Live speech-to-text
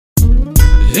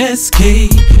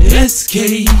SK,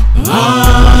 SK,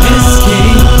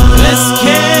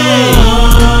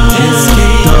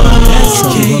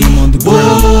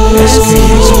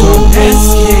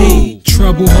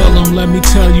 Trouble, hold on, let me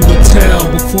tell you a tale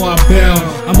before I bail.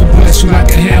 I'ma bless you like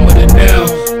a hammer to nail.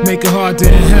 Make it hard to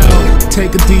inhale.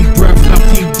 Take a deep breath, now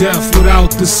peep death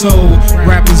without the soul.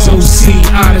 Rappers OC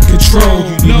out of control.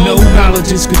 You know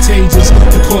knowledge is contagious.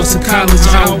 The course of college is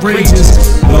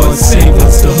outrageous. Lord save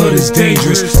us, the hood is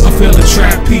dangerous. I feel a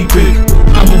trap peeping.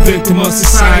 I'm a victim of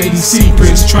society's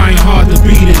secrets, trying hard to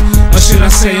beat it. Or should I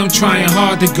say I'm trying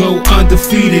hard to go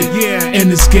undefeated in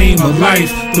this game of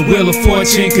life. The wheel of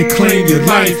fortune could claim your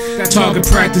life. Target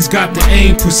practice got the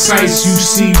aim precise. You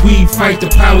see, we fight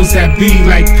the powers that be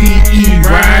like PE,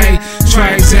 right?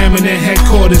 Try examining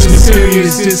headquarters.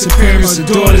 Mysterious disappearance of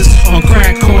daughters on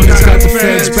crack corners. Got the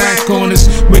feds back on us.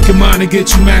 Wicked mind to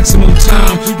get you maximum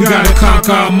time. You gotta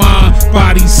conquer our mind,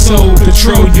 body, soul.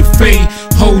 Control your fate.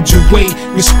 Hold your weight.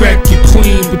 Respect your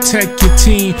queen. Protect your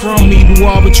team from evil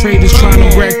arbitrators trying to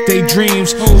wreck their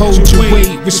dreams. Hold your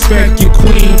weight. Respect your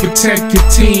queen. Protect your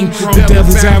team. The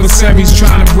devil's adversaries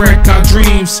trying to wreck our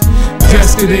dreams.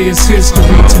 Yesterday is history,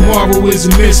 tomorrow is a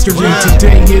mystery.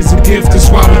 Today is a gift, that's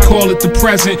why we call it the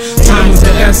present. Time is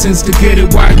the essence to get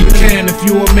it while you can. If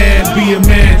you're a man, be a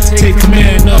man. Take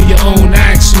command of your own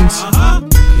actions.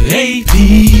 AP,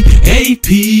 AP,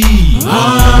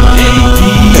 AP,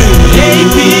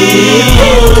 AP,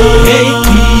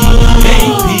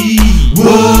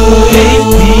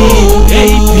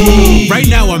 AP. Right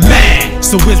now I'm mad,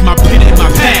 so where's my pen and my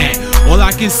pad? All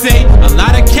I can say, a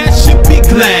lot of cats should be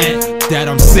glad that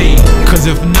I'm saved, cause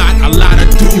if not, a lot of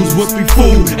dudes would be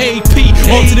fooled. AP,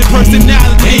 alternate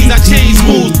personalities, I change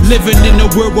moods. Living in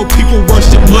a world where people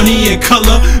worship money and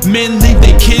color. Men leave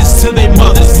their kids to their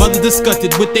mothers. Mothers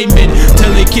disgusted with their men,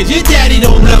 tell their kids, your daddy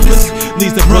don't love us.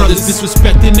 Leaves the brothers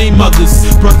disrespecting their mothers.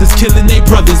 Brothers killing their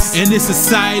brothers. In this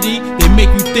society, they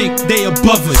make you think they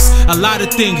above us. A lot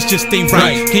of things just ain't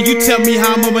right. Can you tell me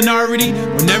how I'm a minority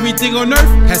when everything on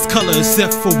earth has color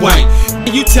except for white?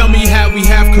 Can you tell me how we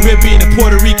have Caribbean and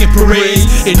Puerto Rican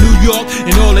parades in New York,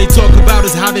 and all they talk about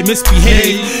is how they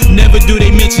misbehave? Never do they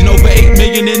mention over 8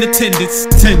 million in attendance.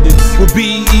 Would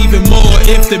be even more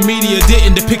if the media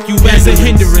didn't depict you as a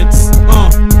hindrance.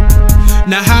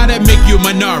 Now how that make you a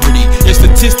minority? If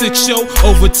statistics show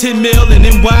over 10 mil, and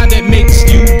then why that makes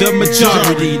you the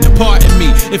majority? Now pardon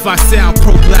me if I sound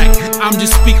pro-black, I'm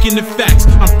just speaking the facts.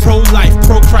 I'm pro-life,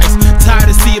 pro-Christ, tired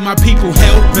of seeing my people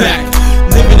held back.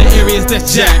 Living in areas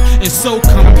that's jacked and so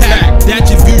compact that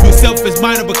you view yourself as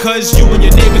minor because you and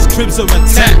your neighbor's cribs are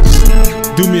attached.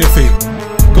 Do me a favor,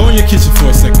 go in your kitchen for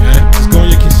a second, man. Just go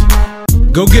in your kitchen.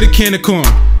 Go get a can of corn.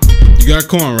 You got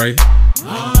corn, right?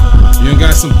 You ain't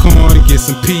got some corn, get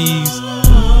some peas.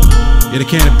 Get a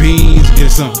can of beans, get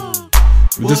something.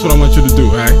 This is what I want you to do,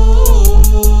 alright?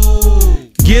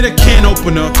 Get a can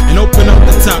opener and open up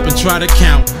the top and try to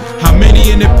count how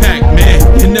many in the pack, man.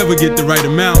 You never get the right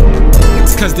amount.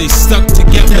 It's cause they stuck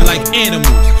together like animals.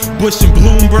 Bush and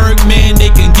Bloomberg, man, they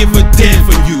can give a damn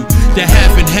for you. They're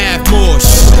half and half more.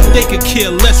 They could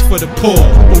kill less for the poor.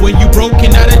 But when you broke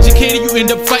and not educated, you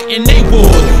end up fighting they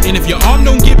wars. And if your arm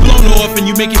don't get blown off and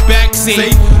you make it back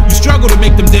safe, you struggle to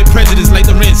make them dead presidents like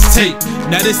the rent's tape.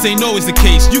 Now this ain't always the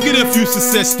case. You get a few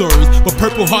success stories, but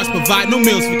Purple Hearts provide no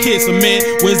meals for kids. So man,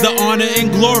 where's the honor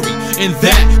and glory in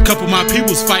that? Couple of my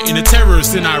people's fighting the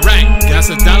terrorists in Iraq. Got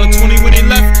 $1.20 when they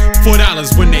left,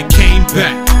 $4 when they came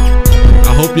back.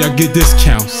 I hope y'all get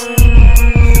discounts.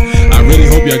 I really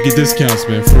hope y'all get discounts,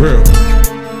 man, for real.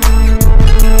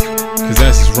 Cause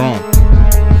that's just wrong.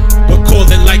 But call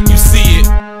it like you see it.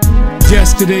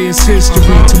 Yesterday is history,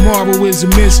 tomorrow is a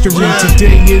mystery.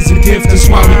 Today is a gift, that's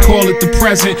why we call it the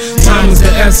present. Time is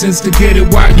the essence to get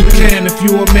it while you can. If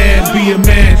you're a man, be a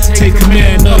man. Take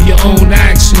command of your own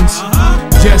actions.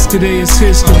 Yesterday is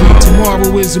history,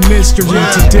 tomorrow is a mystery.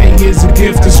 Today is a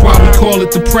gift, that's why we call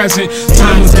it the present.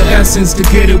 Time is the essence to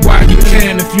get it while you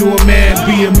can. If you're a man,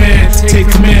 be a man. Take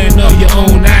command of your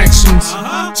own actions.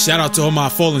 Shout out to all my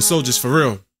fallen soldiers, for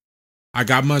real. I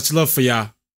got much love for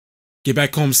y'all. Get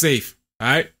back home safe,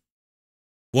 alright?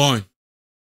 1.